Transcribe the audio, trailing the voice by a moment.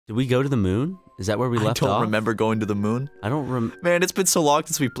Did we go to the moon? Is that where we left off? I don't remember going to the moon. I don't Man, it's been so long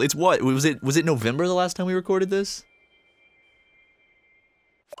since we played. It's what? Was it November the last time we recorded this?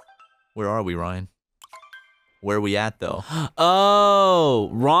 Where are we, Ryan? Where are we at, though? Oh,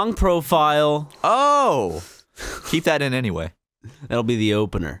 wrong profile. Oh! Keep that in anyway. That'll be the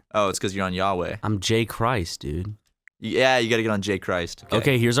opener. Oh, it's because you're on Yahweh. I'm J. Christ, dude. Yeah, you gotta get on J. Christ.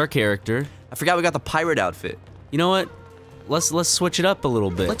 Okay, here's our character. I forgot we got the pirate outfit. You know what? Let's switch it up a little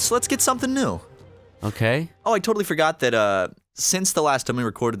bit. Let's get something new. Okay. Oh, I totally forgot that since the last time we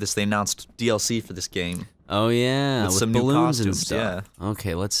recorded this, they announced DLC for this game. Oh yeah, with some balloons new and costumes, stuff. Yeah.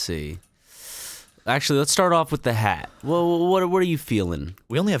 Okay, let's see. Actually, let's start off with the hat. Well, what are you feeling?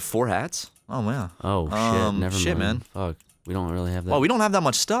 We only have 4 hats? Oh, wow. Oh, shit, never mind. Man. Fuck, we don't really have that. Well, we don't have that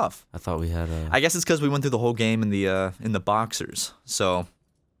much stuff. I thought we had a... I guess it's because we went through the whole game in the boxers. So,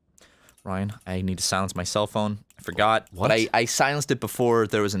 Ryan, I need to silence my cell phone. I forgot. What? But I silenced it before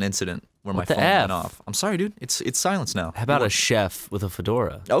there was an incident where my phone went off. I'm sorry, dude. It's silenced now. How about a chef with a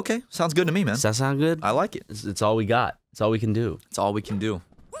fedora? Okay, sounds good to me, man. Does that sound good? I like it. It's all we got. It's all we can do. It's all we can do.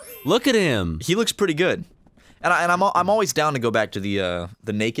 Look at him. He looks pretty good. And I'm always down to go back to the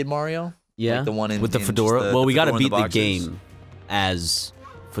naked Mario. Yeah, like the one with the fedora. Well, we got to beat the game as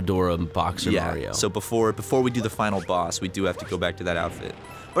Fedora Boxer Mario. So before we do the final boss, we do have to go back to that outfit.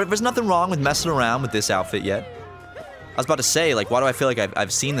 But there's nothing wrong with messing around with this outfit yet. I was about to say, like, why do I feel like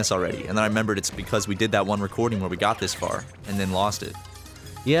I've seen this already? And then I remembered it's because we did that one recording where we got this far and then lost it.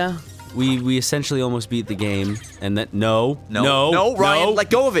 Yeah, we essentially almost beat the game, and then no, Ryan, let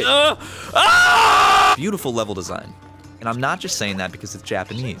go of it. Beautiful level design. And I'm not just saying that because it's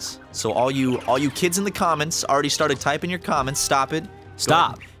Japanese. So all you kids in the comments already started typing your comments. Stop it.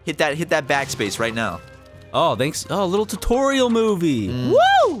 Stop. Hit that backspace right now. Oh, thanks. Oh, a little tutorial movie.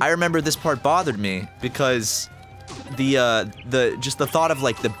 Woo! I remember this part bothered me because just the thought of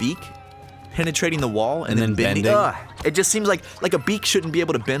like the beak penetrating the wall and then bending. It just seems like a beak shouldn't be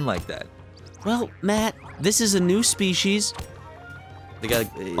able to bend like that. Well, Matt, this is a new species. They got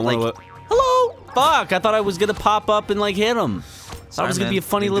hello. Fuck! I thought I was gonna pop up and like hit him. Thought it was gonna be a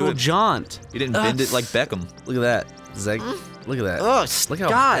funny little jaunt. You didn't bend it like Beckham. Look at that. Look at that. Look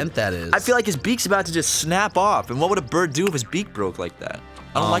how bent that is. I feel like his beak's about to just snap off. And what would a bird do if his beak broke like that?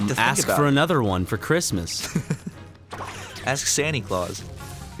 I don't like to think about it. Ask for another one for Christmas. Ask Santa Claus.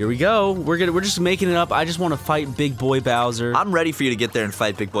 Here we go. We're just making it up. I just want to fight Big Boy Bowser. I'm ready for you to get there and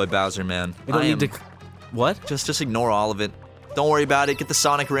fight Big Boy Bowser, man. We don't need to. What? Just ignore all of it. Don't worry about it. Get the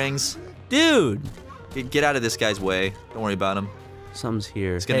Sonic rings. Dude! Get out of this guy's way. Don't worry about him. Something's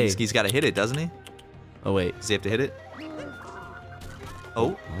here. He's got to hit it, doesn't he? Oh, wait. Does he have to hit it?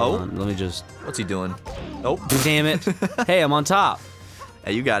 Oh. Hold on, let me just... What's he doing? Oh. Damn it. Hey, I'm on top.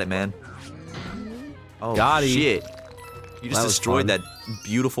 Hey, you got it, man. Oh, got shit. You just destroyed that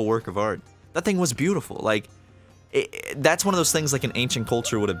beautiful work of art. That thing was beautiful. Like, that's one of those things like an ancient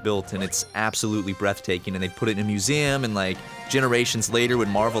culture would have built, and it's absolutely breathtaking, and they put it in a museum, and like generations later would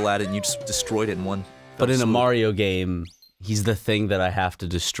marvel at it, and you just destroyed it in one. But in a Mario game, he's the thing that I have to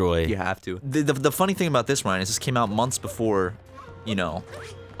destroy. You have to. The funny thing about this, Ryan, is this came out months before, you know,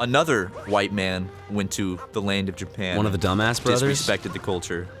 another white man went to the land of Japan. One of the dumbass brothers? Disrespected the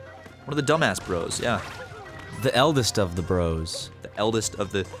culture. One of the dumbass bros, yeah. The eldest of the bros. The eldest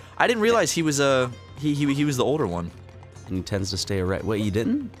of the... I didn't realize he was he was the older one. And he tends to stay around. Wait, you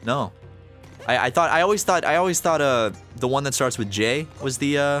didn't? No. I always thought the one that starts with J was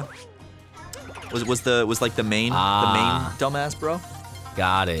the was like the main dumbass bro.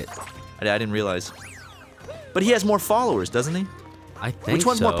 Got it. I didn't realize. But he has more followers, doesn't he? I think Which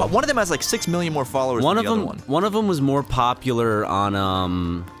one's so. more? One of them has like 6 million more followers than the other one. One of them was more popular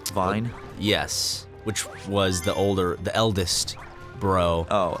on Vine. Yes, which was the eldest bro.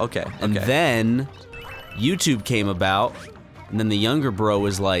 Oh, okay. And then YouTube came about, and then the younger bro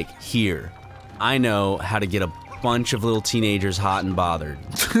was like, "Here, I know how to get a bunch of little teenagers hot and bothered,"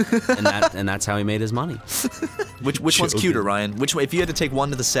 and that's how he made his money. Which one's cuter, Ryan? If you had to take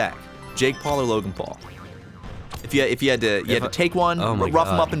one to the sack, Jake Paul or Logan Paul? If you had to take one, rough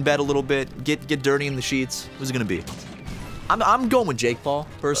him up in bed a little bit, get dirty in the sheets, who's it gonna be? I'm going with Jake Paul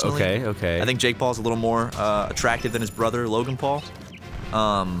personally. Okay. I think Jake Paul's a little more attractive than his brother Logan Paul.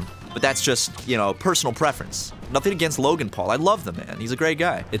 But that's just, you know, personal preference. Nothing against Logan Paul. I love the man. He's a great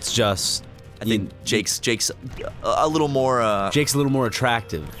guy. It's just I think Jake's a little more Jake's a little more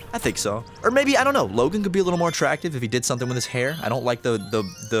attractive. I think so. Or maybe, I don't know, Logan could be a little more attractive if he did something with his hair. I don't like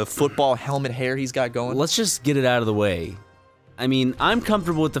the football helmet hair he's got going. Let's just get it out of the way. I mean, I'm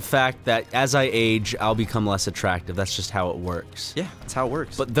comfortable with the fact that as I age, I'll become less attractive. That's just how it works. Yeah, that's how it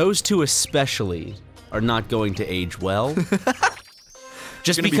works. But those two especially are not going to age well.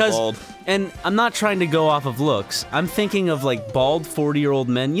 Just You're gonna because, be bald. and I'm not trying to go off of looks. I'm thinking of like bald 40-year-old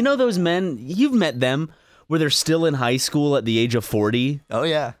men. You know those men, you've met them, where they're still in high school at the age of 40? Oh,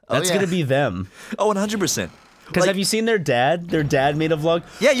 yeah. That's gonna be them. Oh, 100%. Because have you seen their dad? Their dad made a vlog.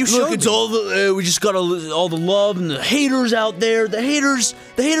 Yeah, you showed Look, it's me. all the we just got all the love and the haters out there. The haters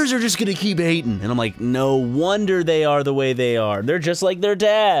are just gonna keep hating. And I'm like, no wonder they are the way they are. They're just like their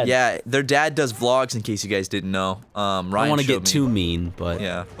dad. Yeah, their dad does vlogs. In case you guys didn't know, Ryan. I don't want to showed get me. too mean, but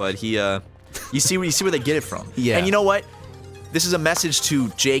Yeah, but he, you see where they get it from. Yeah. And you know what? This is a message to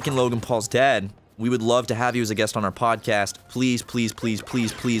Jake and Logan Paul's dad. We would love to have you as a guest on our podcast. Please, please, please,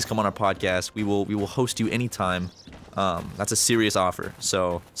 please, please come on our podcast. We will host you anytime. That's a serious offer.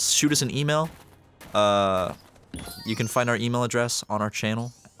 So shoot us an email. You can find our email address on our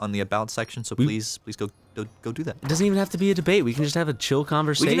channel on the About section. So please go do that. it doesn't even have to be a debate. We can just have a chill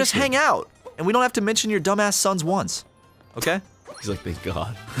conversation. We can just hang out, and we don't have to mention your dumbass sons once. Okay? He's like, thank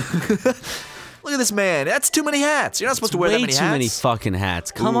God. Look at this man. That's too many hats. You're not supposed to wear that many Way hats. too many fucking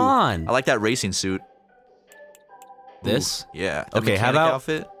hats. Come Ooh, on. I like that racing suit. This? Ooh, yeah. The Okay, how mechanic about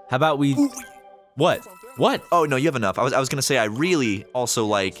outfit? how about we? What? What? Oh no, you have enough. I was gonna say I really also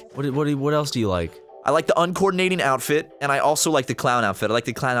like. What else do you like? I like the uncoordinating outfit, and I also like the clown outfit. I like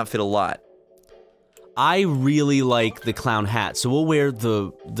the clown outfit a lot. I really like the clown hat, so we'll wear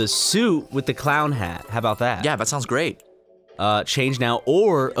the suit with the clown hat. How about that? Yeah, that sounds great. Change now,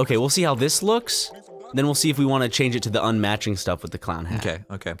 or okay, we'll see how this looks. Then we'll see if we want to change it to the unmatching stuff with the clown hat.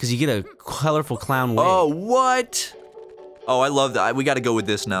 Okay. Because you get a colorful clown wig. Oh, what? Oh, I love that. We got to go with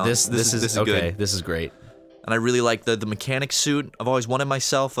this now. This is okay. good. This is great. And I really like the mechanic suit. I've always wanted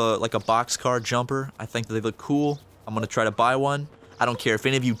myself like a boxcar jumper. I think that they look cool. I'm gonna try to buy one. I don't care if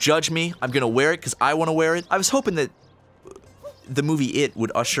any of you judge me. I'm gonna wear it because I want to wear it. I was hoping that the movie It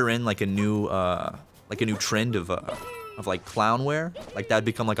would usher in like a new trend of like clown wear. Like that'd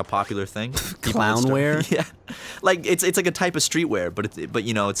become like a popular thing. Clown wear? Yeah. Like it's like a type of streetwear, but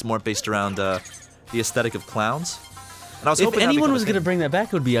you know it's more based around the aesthetic of clowns. And I was If hoping that'd anyone become a was thing. gonna bring that back,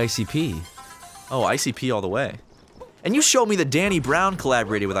 it would be ICP. Oh, ICP all the way. And you showed me that Danny Brown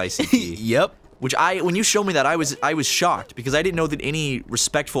collaborated with ICP. Yep. Which when you showed me that, I was shocked because I didn't know that any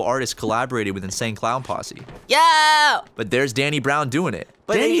respectful artist collaborated with Insane Clown Posse. Yeah. But there's Danny Brown doing it.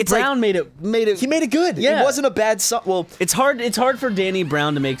 But Danny it's Brown like, made it. he made it good. Yeah. It wasn't a bad song. Well, It's hard for Danny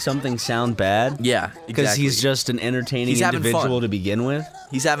Brown to make something sound bad. yeah, Because exactly. he's just an entertaining He's having individual fun. to begin with.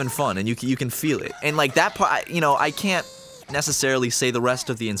 He's having fun, and you can feel it. And like that part, you know, I can't necessarily say the rest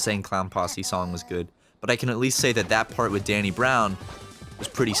of the Insane Clown Posse song was good, but I can at least say that part with Danny Brown was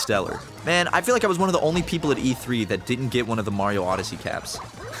pretty stellar. Man, I feel like I was one of the only people at E3 that didn't get one of the Mario Odyssey caps.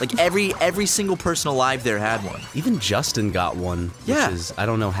 Like every single person alive there had one. Even Justin got one. Yeah. Which is, I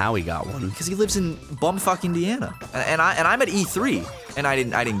don't know how he got one. Because he lives in bumfuck Indiana, and I'm at E3, and I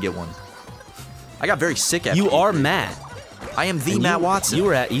didn't get one. I got very sick after You are E3. Matt. I am the And Matt you- Watson. You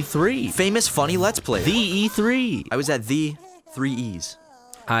were at E3. famous funny Let's Player. The E3. I was at the 3 E's.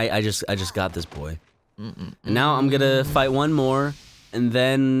 I just got this boy. And now I'm gonna fight one more, and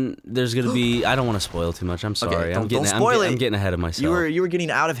then there's gonna be. I don't want to spoil too much. I'm sorry. don't I'm spoil it. I'm getting ahead of myself. You were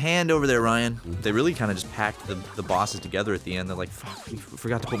getting out of hand over there, Ryan. They really kind of just packed the bosses together at the end. They're like, fuck, we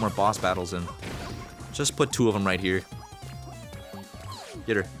forgot to put more boss battles in. Just put 2 of them right here.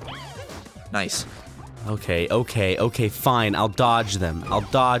 Get her. Nice. Okay, fine. I'll dodge them. I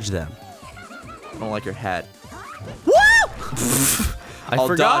don't like your hat. I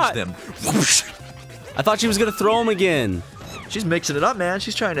forgot. Dodge them. I thought she was gonna throw him again. She's mixing it up, man.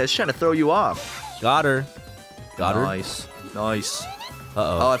 She's trying to throw you off. Got her. Nice. Nice.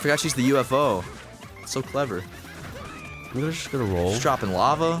 Uh-oh. Oh, I forgot she's the UFO. So clever. I'm just gonna roll. Just dropping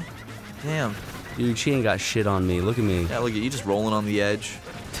lava. Damn. Dude, she ain't got shit on me. Look at me. Yeah, look at you just rolling on the edge.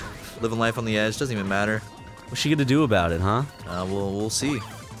 Living life on the edge. Doesn't even matter. What's she gonna do about it, huh? We'll see.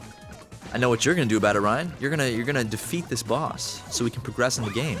 I know what you're gonna do about it, Ryan. You're gonna defeat this boss so we can progress in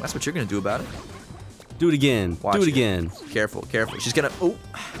the game. That's what you're gonna do about it. Do it again. Watch Do it it. again. Careful, careful. She's gonna. Oh.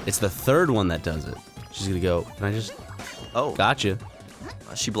 It's the third one that does it. She's gonna go. Can I just? Oh. Gotcha.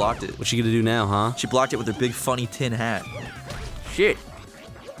 She blocked it. What's she gonna do now, huh? She blocked it with her big funny tin hat. Shit.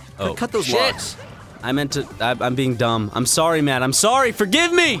 Oh. Cut those Shit. locks. I meant to. I'm being dumb. I'm sorry, Matt. I'm sorry.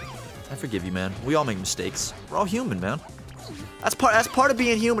 Forgive me. I forgive you, man. We all make mistakes. We're all human, man. That's part of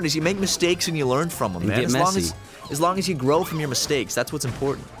being human is you make mistakes and you learn from them, And man. get messy. As long as you grow from your mistakes, that's what's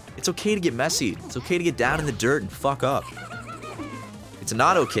important. It's okay to get messy. It's okay to get down in the dirt and fuck up. It's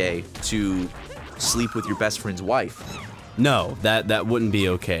not okay to sleep with your best friend's wife. No, that wouldn't be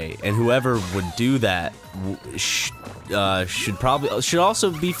okay. And whoever would do that should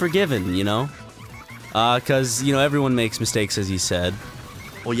also be forgiven. You know, because you know everyone makes mistakes, as you said.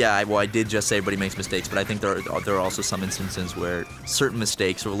 Well, yeah, I did just say everybody makes mistakes, but I think there are also some instances where certain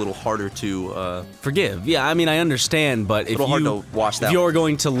mistakes are a little harder to forgive. Yeah, I mean, I understand, but if hard to wash that if you're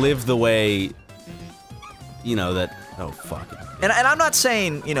going to live the way, you know, that, oh, fuck it. And I'm not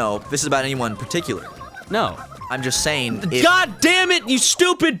saying, you know, this is about anyone in particular. No. I'm just saying if, God damn it, you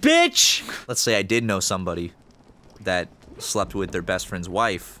stupid bitch! Let's say I did know somebody that slept with their best friend's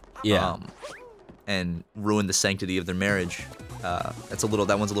wife. Yeah. And ruined the sanctity of their marriage. That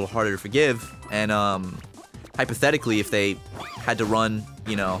one's a little harder to forgive. And hypothetically, if they had to run,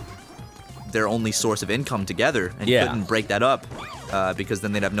 you know, their only source of income together and couldn't break that up, because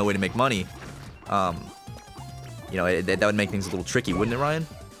then they'd have no way to make money, you know, that would make things a little tricky, wouldn't it, Ryan?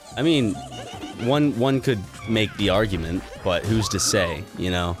 I mean, one could make the argument, but who's to say, you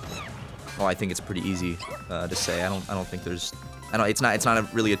know? Oh, I think it's pretty easy to say. I don't think there's. It's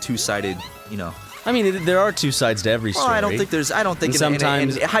not really a two-sided, you know. I mean, there are two sides to every story. Oh, I don't think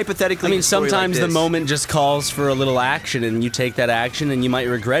sometimes, hypothetically. I mean, sometimes like the moment just calls for a little action, and you take that action, and you might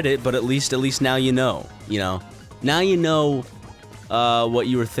regret it, but at least now you know. You know, now you know what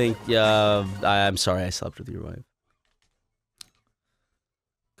you were thinking. I'm sorry, I slept with your wife.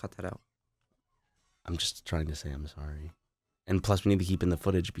 Cut that out. I'm just trying to say I'm sorry. And plus, we need to keep in the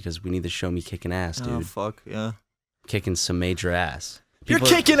footage because we need to show me kicking ass, dude. Oh fuck yeah, kicking some major ass. You're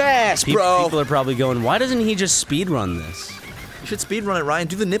kicking ass, bro! People are probably going, why doesn't he just speedrun this? You should speedrun it, Ryan.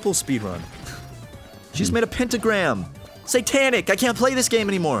 Do the nipple speedrun. She's made a pentagram. Satanic! I can't play this game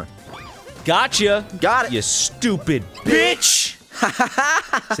anymore. Gotcha! Got it! You stupid bitch!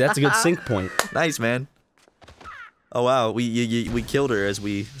 See, that's a good sync point. Nice, man. Oh wow, we killed her as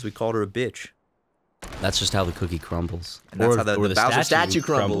we called her a bitch. That's just how the cookie crumbles. And that's how the Bowser statue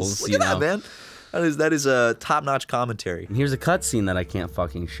crumbles. Look at that, man. That is a top-notch commentary. And here's a cutscene that I can't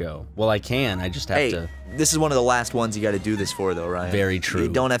fucking show. Well, I can. I just have to. This is one of the last ones you got to do this for, though, Ryan. Very true. You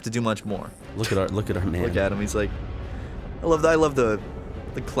don't have to do much more. Look at our man. Look at him. He's like, I love the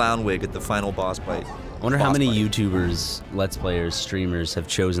clown wig at the final boss fight. I wonder how many YouTubers, Let's Players, streamers have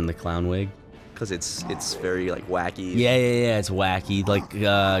chosen the clown wig. Because it's very like wacky. Yeah. It's wacky,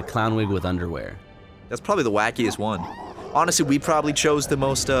 like clown wig with underwear. That's probably the wackiest one. Honestly, we probably chose the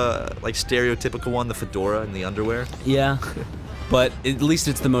most, like, stereotypical one, the fedora and the underwear. Yeah, but at least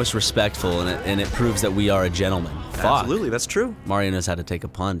it's the most respectful, and it proves that we are a gentleman. Fuck. Absolutely, that's true. Mario knows how to take a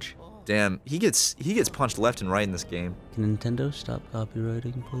punch. Damn, he gets punched left and right in this game. Can Nintendo stop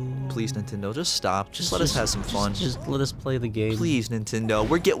copywriting, please? Please, Nintendo, just stop. Just let us have some fun. Just let us play the game. Please,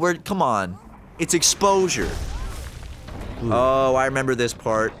 Nintendo. Come on. It's exposure. Ooh. Oh, I remember this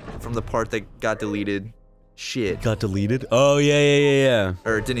part from the part that got deleted. Shit. Got deleted? Oh, yeah.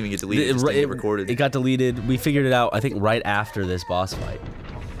 Or it didn't even get deleted, it just didn't get recorded. It got deleted. We figured it out, I think, right after this boss fight.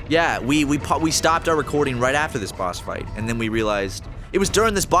 Yeah, we stopped our recording right after this boss fight, and then we realized... It was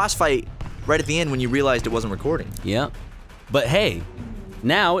during this boss fight, right at the end, when you realized it wasn't recording. Yeah. But hey,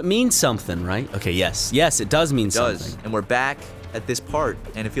 now it means something, right? Okay, yes, it does mean something. It does, and we're back at this part,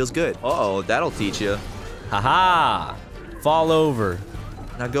 and it feels good. Uh-oh, that'll teach you. Haha! Fall over.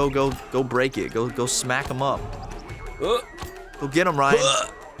 Now go break it. Go smack him up. Go get him, Ryan.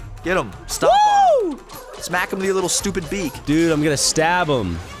 Get him. Stop him. Smack him with your little stupid beak. Dude, I'm gonna stab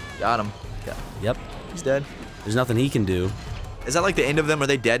him. Got him. Yep. He's dead. There's nothing he can do. Is that like the end of them? Are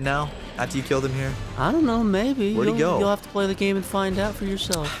they dead now? After you killed them here? I don't know, maybe. Where'd he go? You'll have to play the game and find out for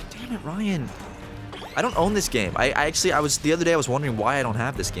yourself. Damn it, Ryan. I don't own this game. The other day I was wondering why I don't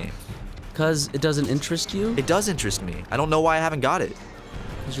have this game. Because it doesn't interest you? It does interest me. I don't know why I haven't got it.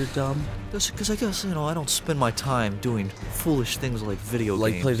 Because you're dumb? Because I guess, you know, I don't spend my time doing foolish things like video games.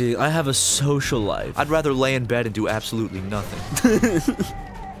 Like play video. I have a social life. I'd rather lay in bed and do absolutely nothing.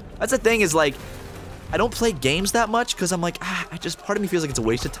 That's the thing is, like, I don't play games that much because I'm like, part of me feels like it's a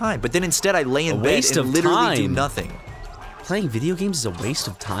waste of time. But then instead I lay in bed and literally do nothing. Playing video games is a waste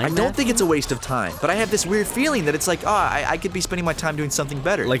of time, I don't think it's a waste of time, but I have this weird feeling that it's like, I could be spending my time doing something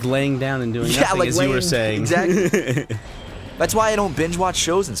better. Like laying down and doing nothing, as you were saying. Exactly. That's why I don't binge watch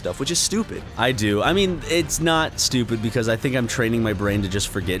shows and stuff, which is stupid. I do. I mean, it's not stupid because I think I'm training my brain to just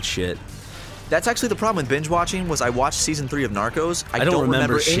forget shit. That's actually the problem with binge watching was I watched season 3 of Narcos. I don't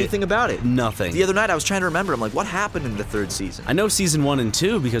remember anything about it. Nothing. The other night I was trying to remember. I'm like, what happened in the 3rd season? I know season 1 and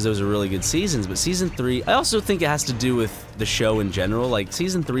 2 because those are really good seasons, but season 3, I also think it has to do with the show in general. Like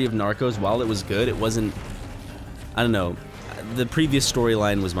season 3 of Narcos, while it was good, it wasn't, I don't know. The previous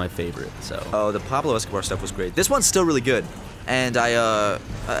storyline was my favorite, so. Oh, the Pablo Escobar stuff was great. This one's still really good. And I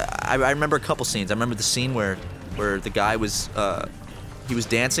remember a couple scenes. I remember the scene where the guy was, he was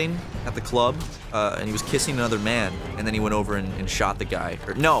dancing at the club, and he was kissing another man, and then he went over and shot the guy.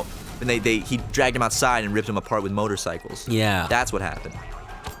 Or, no, and he dragged him outside and ripped him apart with motorcycles. Yeah. That's what happened.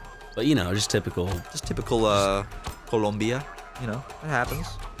 But you know, just typical. Just typical Colombia. You know, it happens.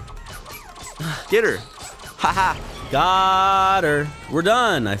 Get her. Haha. Got her. We're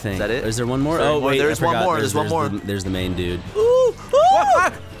done, I think. Is that it? Is there one more? Oh, wait, there's one more. There's one more. There's the main dude. Ooh,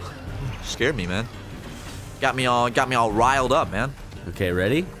 scared me, man. Got me all riled up, man. Okay,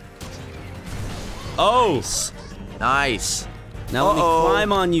 ready? Oh! Nice. Now let me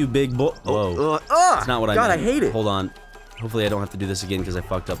climb on you, big boy. Whoa. That's not what I meant. God, I hate it. Hold on. Hopefully I don't have to do this again because I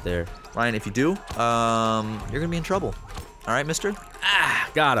fucked up there. Ryan, if you do, you're gonna be in trouble. All right, mister? Ah,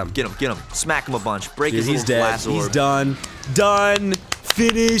 got him. Get him, get him. Smack him a bunch. Break his Dude, little glass orb. He's done. Done.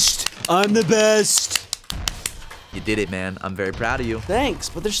 Finished. I'm the best. You did it, man. I'm very proud of you. Thanks,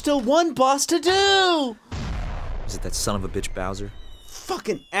 but there's still one boss to do. Is it that son of a bitch Bowser?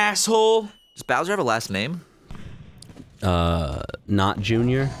 Fucking asshole. Does Bowser have a last name? Not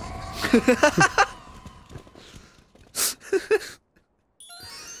Junior.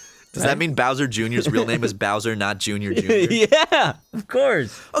 Does that mean Bowser Jr.'s real name is Bowser, not Junior Jr.? Yeah, of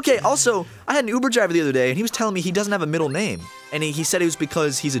course. Okay, also, I had an Uber driver the other day, and he was telling me he doesn't have a middle name. And he said it was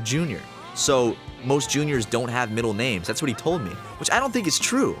because he's a junior. So, most juniors don't have middle names. That's what he told me, which I don't think is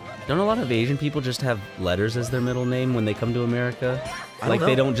true. Don't a lot of Asian people just have letters as their middle name when they come to America? Like,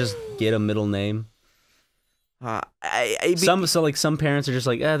 they don't just get a middle name? Some parents are just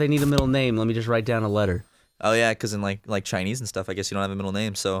like, they need a middle name. Let me just write down a letter. Oh yeah, because in like Chinese and stuff, I guess you don't have a middle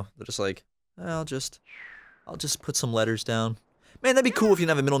name, so they're just like, I'll just put some letters down. Man, that'd be cool if you didn't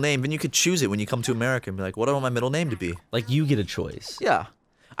have a middle name. Then you could choose it when you come to America and be like, what do I want my middle name to be? Like you get a choice. Yeah,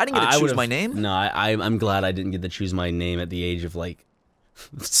 I didn't get to choose my name. No, I'm glad I didn't get to choose my name at the age of like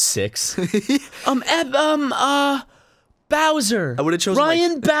 6. Bowser. I would have chosen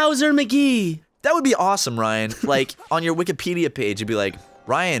Ryan Bowser McGee. That would be awesome, Ryan. Like on your Wikipedia page, it'd be like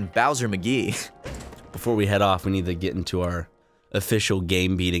Ryan Bowser McGee. Before we head off, we need to get into our official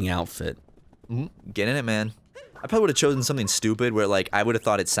game-beating outfit. Get in it, man. I probably would have chosen something stupid where, like, I would have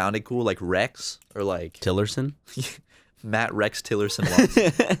thought it sounded cool, like Rex, or like... Tillerson? Matt Rex Tillerson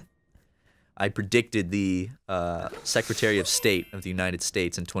was. I predicted the Secretary of State of the United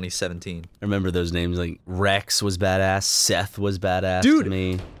States in 2017. I remember those names, like, Rex was badass, Seth was badass Dude, to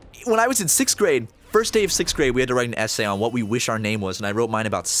me. When I was in 6th grade, first day of 6th grade, we had to write an essay on what we wish our name was, and I wrote mine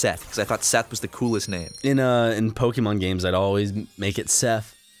about Seth, because I thought Seth was the coolest name. In Pokemon games, I'd always make it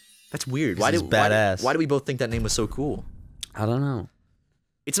Seth. That's weird. Why do we both think that name was so cool? I don't know.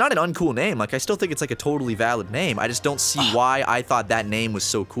 It's not an uncool name. Like, I still think it's like a totally valid name. I just don't see why I thought that name was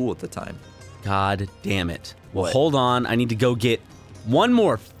so cool at the time. God damn it. Well, What? hold on. I need to go get one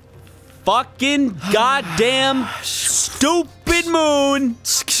more fucking goddamn stupid moon.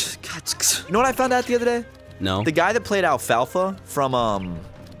 You know what I found out the other day? No. The guy that played Alfalfa from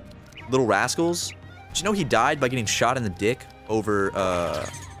Little Rascals, did you know he died by getting shot in the dick over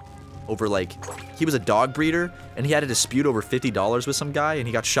like, he was a dog breeder and he had a dispute over $50 with some guy and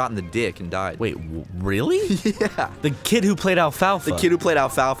he got shot in the dick and died. Wait, really? Yeah. The kid who played Alfalfa. The kid who played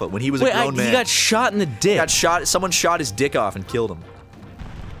Alfalfa when he was a grown man. He got shot in the dick. He got shot. Someone shot his dick off and killed him.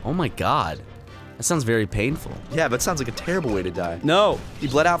 Oh my god. That sounds very painful. Yeah, but it sounds like a terrible way to die. No. He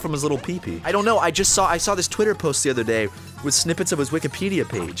bled out from his little pee-pee. I don't know. I saw this Twitter post the other day with snippets of his Wikipedia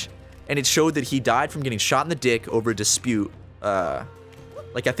page, and it showed that he died from getting shot in the dick over a dispute.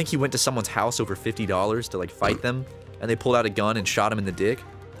 Like, I think he went to someone's house over $50 to, like, fight them, and they pulled out a gun and shot him in the dick.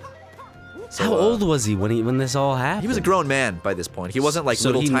 So, How old was he when this all happened? He was a grown man by this point. He wasn't like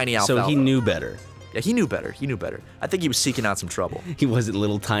little tiny Alfalfa. So he knew better. Yeah, he knew better. He knew better. I think he was seeking out some trouble. He wasn't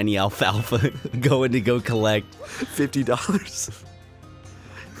little tiny Alfalfa going to go collect $50.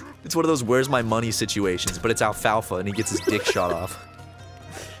 It's one of those where's my money situations, but it's Alfalfa and he gets his dick shot off.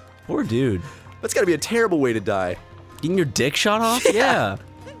 Poor dude. That's gotta be a terrible way to die. Getting your dick shot off? Yeah.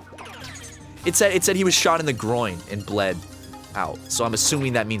 It said he was shot in the groin and bled out. So I'm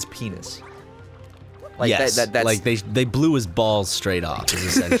assuming that means penis. Like yes. That's like they blew his balls straight off,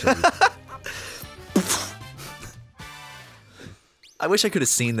 is essentially. I wish I could have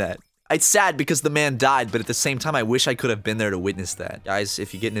seen that. It's sad because the man died, but at the same time, I wish I could have been there to witness that. Guys,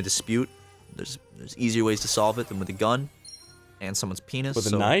 if you get in a dispute, there's easier ways to solve it than with a gun and someone's penis.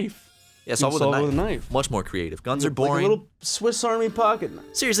 With a knife? Yeah, solve it with a knife. Much more creative. Guns are boring. Like a little Swiss Army pocket knife.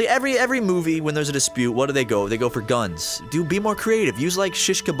 Seriously, every movie when there's a dispute, what do they go? They go for guns. Be more creative. Use like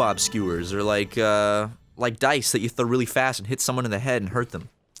shish kebab skewers or like dice that you throw really fast and hit someone in the head and hurt them.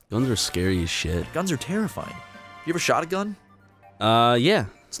 Guns are scary as shit. Guns are terrifying. You ever shot a gun? Yeah.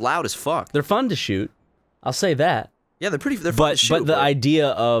 It's loud as fuck. They're fun to shoot. I'll say that. Yeah, they're fun to shoot. But the idea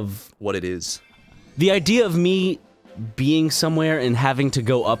of what it is. The idea of me being somewhere and having to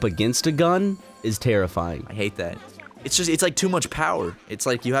go up against a gun is terrifying. I hate that. It's just, it's like too much power. It's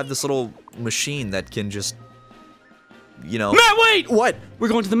like you have this little machine that can just, you know. Matt, wait! What? We're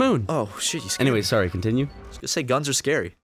going to the moon. Oh shit, you scared Anyway, me. sorry, continue. I was gonna say guns are scary.